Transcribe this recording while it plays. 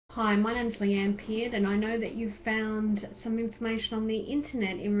Hi, my name's Leanne Peard, and I know that you've found some information on the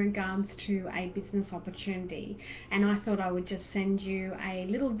internet in regards to a business opportunity, and I thought I would just send you a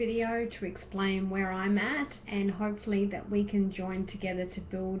little video to explain where I'm at, and hopefully that we can join together to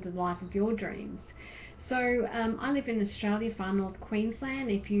build the life of your dreams. So I live in Australia, far north Queensland.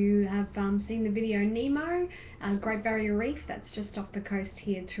 If you have seen the video Nemo, Great Barrier Reef, that's just off the coast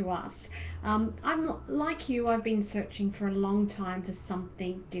here to us. I'm like you, I've been searching for a long time for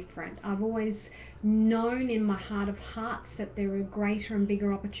something different. I've always known in my heart of hearts that there are greater and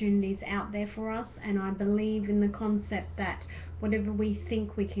bigger opportunities out there for us, and I believe in the concept that whatever we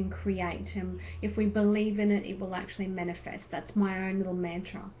think we can create, and if we believe in it, it will actually manifest. That's my own little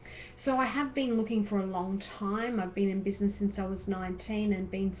mantra. So I have been looking for a long time. I've been in business since I was 19 and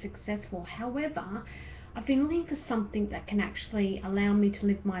been successful. However, I've been looking for something that can actually allow me to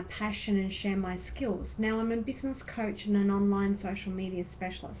live my passion and share my skills. Now, I'm a business coach and an online social media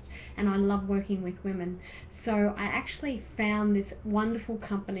specialist, and I love working with women. So I actually found this wonderful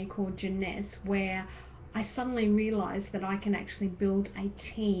company called Jeunesse, where I suddenly realized that I can actually build a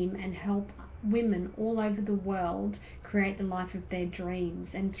team and help women all over the world create the life of their dreams.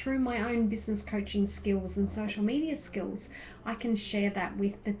 And through my own business coaching skills and social media skills, I can share that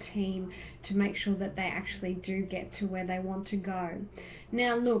with the team to make sure that they actually do get to where they want to go.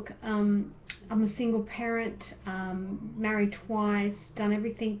 Now look, I'm a single parent, married twice, done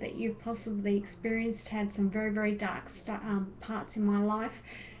everything that you've possibly experienced, had some very, very dark parts in my life.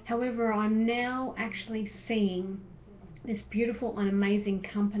 However, I'm now actually seeing this beautiful and amazing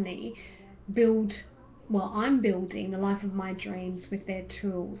company build, well, I'm building the life of my dreams with their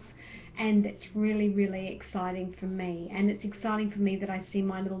tools, and it's really, really exciting for me. And it's exciting for me that I see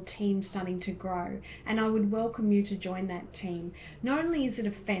my little team starting to grow, and I would welcome you to join that team. Not only is it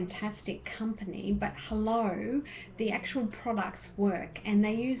a fantastic company, but hello, the actual products work, and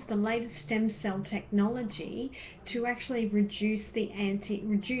they use the latest stem cell technology to actually reduce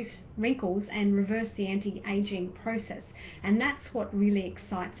wrinkles and reverse the anti-aging process. And that's what really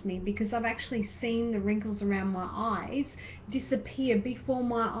excites me, because I've actually seen the wrinkles around my eyes disappear before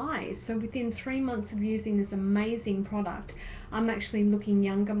my eyes. So within 3 months of using this amazing product, I'm actually looking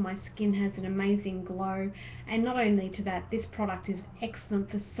younger, my skin has an amazing glow, and not only to that, this product is excellent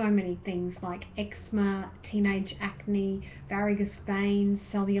for so many things like eczema, teenage acne, varicose veins,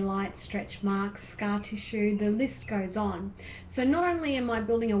 cellulite, stretch marks, scar tissue, the list goes on. So not only am I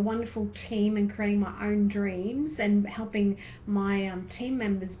building a wonderful team and creating my own dreams and helping my team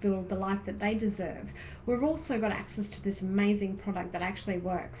members build the life that they deserve, we've also got access to this amazing product that actually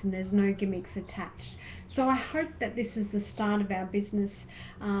works, and there's no gimmicks attached. So I hope that this is the start of our business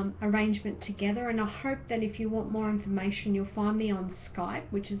arrangement together, and I hope that if you want more information, you'll find me on Skype,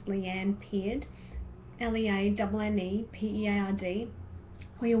 which is Leanne Peard, LeannePeard,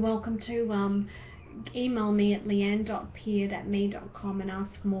 or you're welcome to email me at leanne.peard@me.com and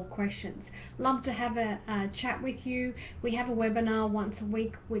ask more questions. Love to have a chat with you. We have a webinar once a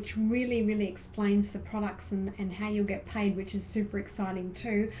week which really, really explains the products and how you'll get paid, which is super exciting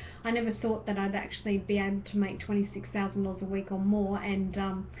too. I never thought that I'd actually be able to make $26,000 a week or more, and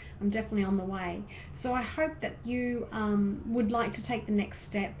I'm definitely on the way. So I hope that you would like to take the next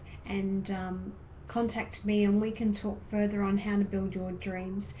step and contact me, and we can talk further on how to build your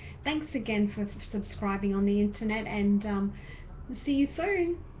dreams. Thanks again for subscribing on the internet, and see you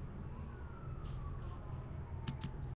soon.